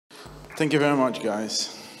Thank you very much,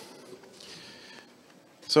 guys.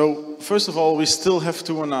 So, first of all, we still have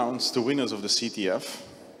to announce the winners of the CTF.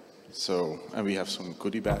 So, and we have some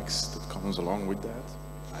goodie bags that comes along with that.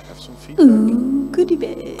 I have some feedback. Ooh, goodie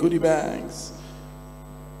bags. Goodie bags.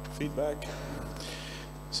 Feedback.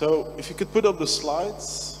 So, if you could put up the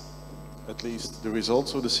slides, at least the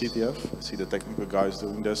results of the CTF. I see the technical guys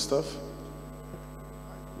doing their stuff.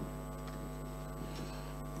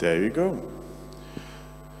 There you go.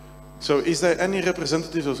 So, is there any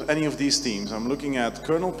representatives of any of these teams? I'm looking at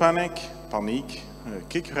Kernel Panic,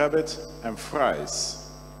 Kick Rabbit, and Fries.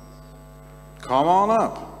 Come on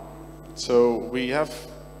up. So, we have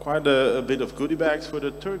quite a bit of goodie bags for the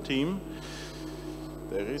third team.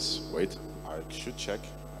 There is, wait, I should check.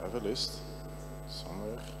 I have a list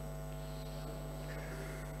somewhere.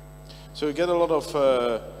 So, you get a lot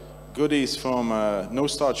of goodies from No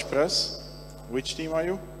Starch Press. Which team are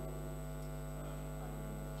you?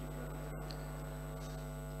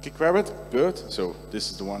 Kick Rabbit, good. So this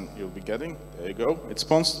is the one you'll be getting. There you go. It's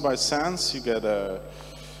sponsored by SANS. You get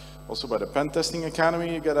also by the Pen Testing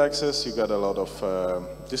Academy. You get access. You get a lot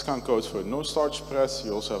of discount codes for No Starch Press.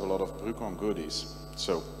 You also have a lot of BruCON goodies.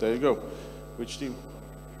 So there you go. Which team?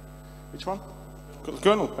 Which one?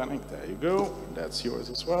 Kernel Panic. There you go. That's yours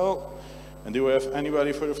as well. And do we have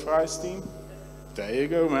anybody for the Fries team? There you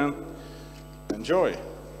go, man. Enjoy.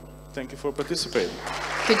 Thank you for participating.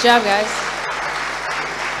 Good job, guys.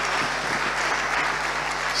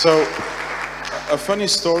 So, a funny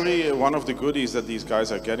story, one of the goodies that these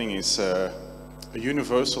guys are getting is a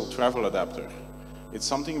universal travel adapter. It's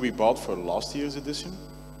something we bought for last year's edition,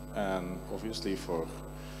 and obviously for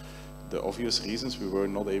the obvious reasons we were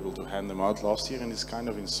not able to hand them out last year, and it's kind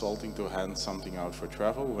of insulting to hand something out for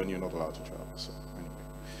travel when you're not allowed to travel. So, anyway.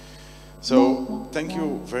 So, thank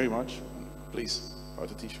you very much. Please, about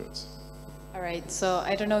the t-shirts. All right, so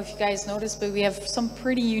I don't know if you guys noticed, but we have some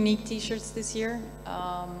pretty unique t-shirts this year.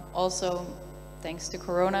 Also, thanks to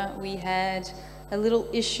Corona, we had a little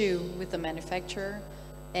issue with the manufacturer,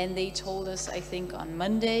 and they told us, I think on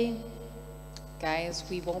Monday, guys,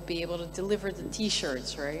 we won't be able to deliver the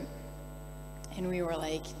t-shirts, right? And we were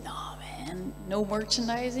like, no, man, no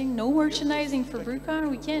merchandising for BruCON,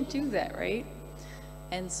 we can't do that, right?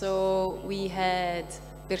 And so we had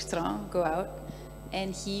Bertrand go out,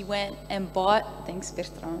 and he went and bought, thanks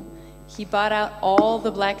Bertrand, he bought out all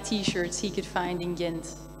the black t-shirts he could find in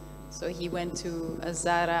Ghent. So he went to a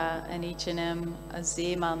Zara, an H&M, a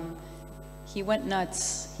Zeeman. He went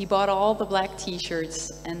nuts. He bought all the black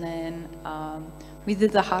t-shirts, and then we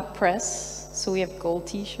did the hot press, so we have gold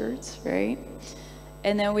t-shirts, right?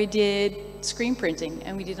 And then we did screen printing,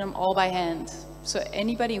 and we did them all by hand. So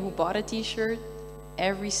anybody who bought a t-shirt,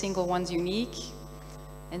 every single one's unique.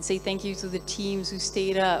 And say thank you to the teams who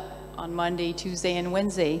stayed up on Monday, Tuesday, and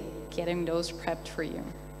Wednesday, getting those prepped for you.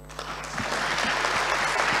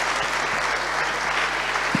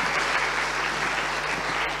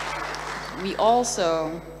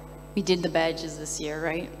 We did the badges this year,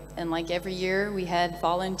 right? And like every year, we had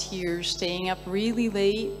volunteers staying up really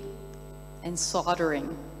late and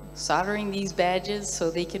soldering these badges so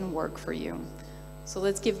they can work for you. So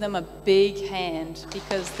let's give them a big hand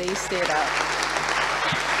because they stayed up.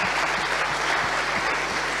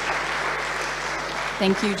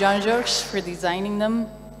 Thank you, Jean-Georges, for designing them.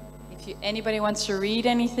 If anybody wants to read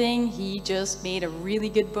anything, he just made a really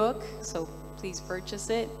good book, so please purchase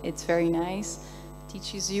it. It's very nice.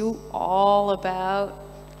 Teaches you all about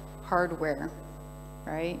hardware,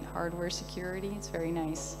 right? Hardware security, it's very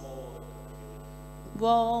nice.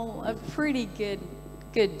 Well, a pretty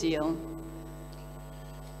good deal.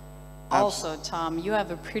 Also, Tom, you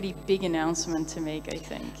have a pretty big announcement to make, I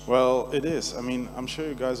think. Well, it is. I mean, I'm sure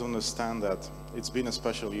you guys understand that it's been a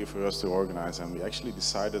special year for us to organize, and we actually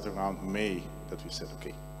decided around May that we said,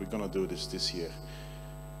 okay, we're going to do this year.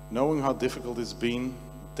 Knowing how difficult it's been,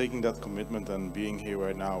 taking that commitment and being here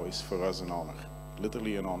right now is for us an honor.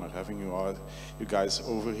 Literally an honor, having you guys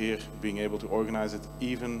over here, being able to organize it.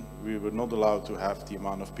 Even we were not allowed to have the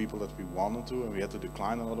amount of people that we wanted to, and we had to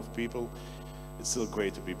decline a lot of people. It's still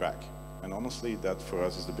great to be back. And honestly, that for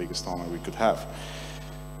us is the biggest honor we could have.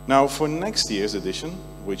 Now, for next year's edition,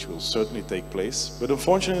 which will certainly take place, but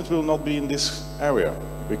unfortunately it will not be in this area,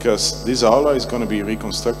 because this aula is going to be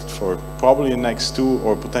reconstructed for probably the next 2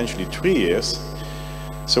 or potentially 3 years.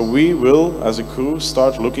 So we will, as a crew,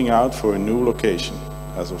 start looking out for a new location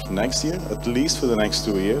as of next year, at least for the next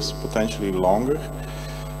 2 years, potentially longer.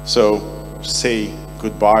 So say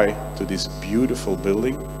goodbye to this beautiful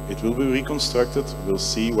building. It will be reconstructed. We'll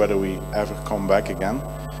see whether we ever come back again.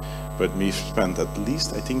 But we've spent at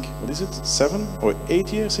least, I think, what is it, 7 or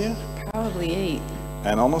 8 years here? Probably 8.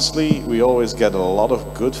 And honestly, we always get a lot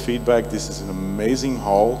of good feedback. This is an amazing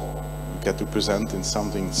hall. We get to present in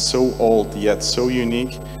something so old yet so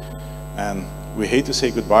unique. And we hate to say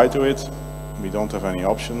goodbye to it. We don't have any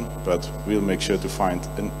option, but we'll make sure to find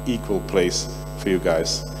an equal place for you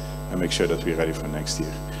guys and make sure that we're ready for next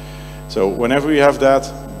year. So whenever we have that,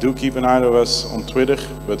 do keep an eye on us on Twitter,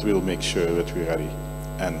 but we'll make sure that we're ready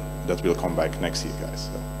and that we'll come back next year, guys.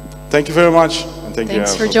 So, thank you very much, and thank you.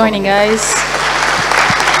 Thanks for joining, guys.